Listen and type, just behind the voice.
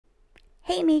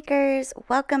Hey makers,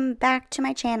 welcome back to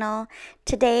my channel.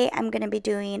 Today I'm going to be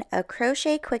doing a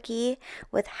crochet quickie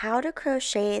with how to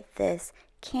crochet this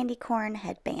candy corn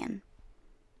headband.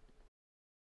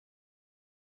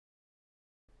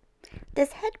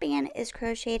 This headband is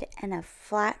crocheted in a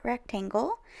flat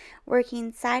rectangle,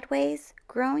 working sideways,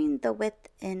 growing the width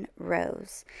in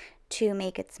rows. To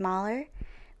make it smaller,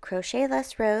 crochet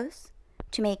less rows.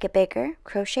 To make it bigger,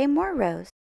 crochet more rows.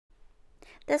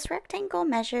 This rectangle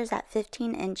measures at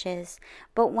 15 inches,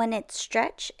 but when it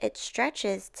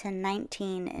stretches to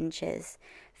 19 inches,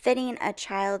 fitting a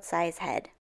child-size head.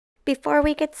 Before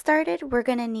we get started, we're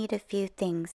going to need a few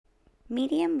things.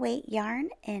 Medium weight yarn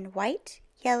in white,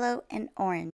 yellow, and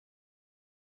orange.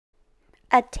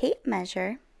 A tape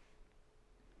measure.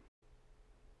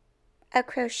 A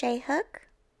crochet hook,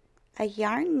 a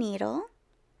yarn needle,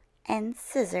 and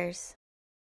scissors.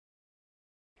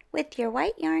 With your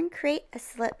white yarn, create a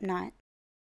slip knot.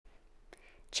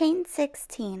 Chain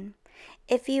 16.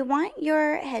 If you want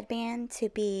your headband to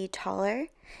be taller,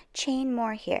 chain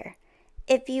more here.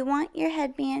 If you want your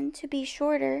headband to be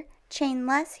shorter, chain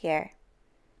less here.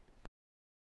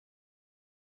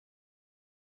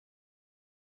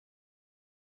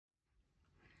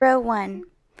 Row 1.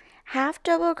 Half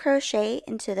double crochet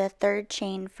into the third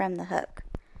chain from the hook.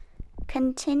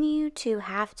 Continue to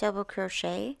half double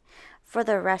crochet for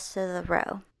the rest of the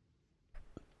row.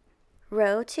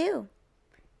 Row 2.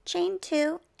 Chain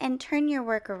 2 and turn your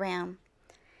work around.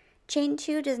 Chain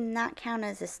 2 does not count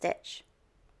as a stitch.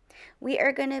 We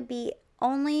are going to be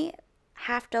only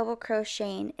half double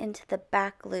crocheting into the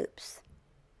back loops.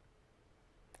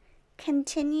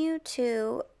 Continue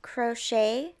to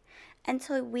crochet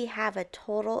until we have a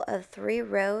total of 3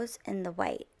 rows in the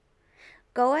white.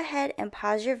 Go ahead and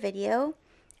pause your video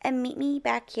and meet me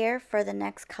back here for the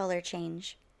next color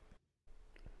change.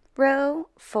 Row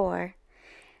 4.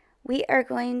 We are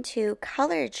going to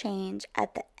color change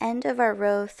at the end of our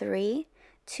row 3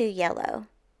 to yellow.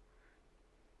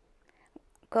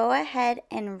 Go ahead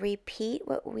and repeat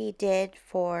what we did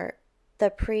for the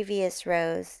previous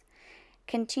rows.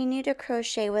 Continue to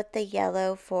crochet with the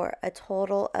yellow for a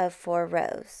total of 4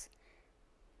 rows.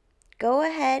 Go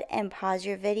ahead and pause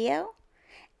your video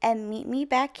and meet me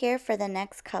back here for the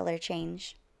next color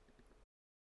change.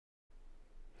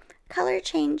 Color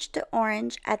change to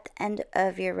orange at the end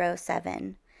of your row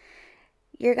 7.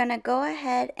 You're going to go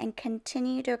ahead and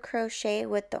continue to crochet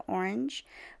with the orange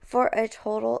for a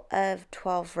total of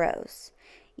 12 rows.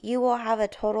 You will have a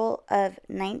total of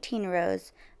 19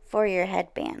 rows for your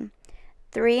headband.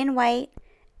 3 in white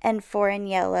and 4 in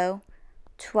yellow,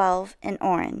 12 in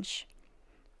orange.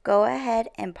 Go ahead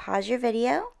and pause your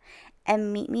video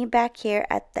and meet me back here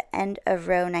at the end of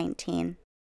row 19.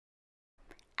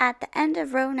 At the end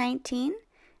of row 19,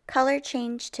 color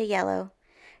change to yellow.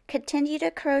 Continue to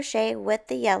crochet with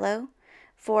the yellow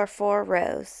for 4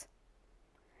 rows.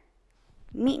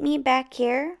 Meet me back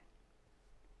here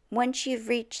once you've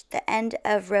reached the end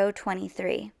of row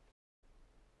 23.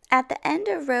 At the end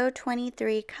of row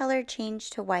 23, color change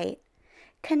to white.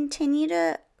 Continue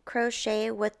to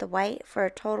crochet with the white for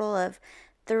a total of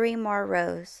 3 more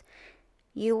rows.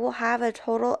 You will have a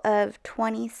total of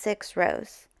 26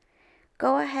 rows.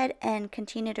 Go ahead and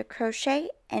continue to crochet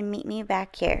and meet me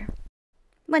back here.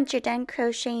 Once you're done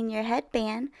crocheting your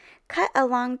headband, cut a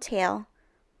long tail.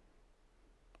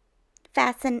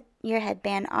 Fasten your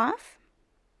headband off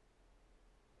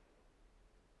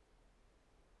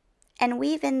and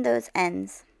weave in those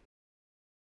ends.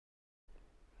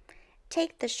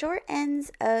 Take the short ends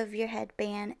of your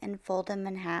headband and fold them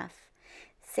in half.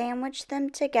 Sandwich them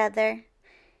together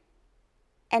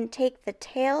and take the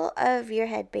tail of your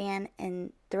headband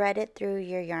and thread it through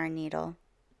your yarn needle.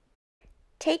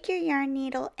 Take your yarn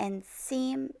needle and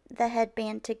seam the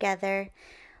headband together,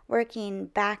 working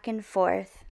back and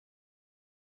forth.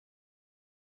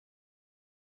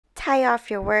 Tie off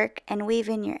your work and weave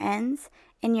in your ends,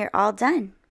 and you're all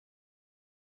done.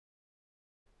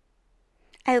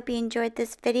 I hope you enjoyed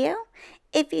this video.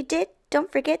 If you did,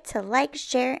 don't forget to like,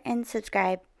 share, and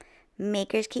subscribe.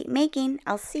 Makers keep making.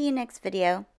 I'll see you next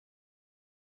video.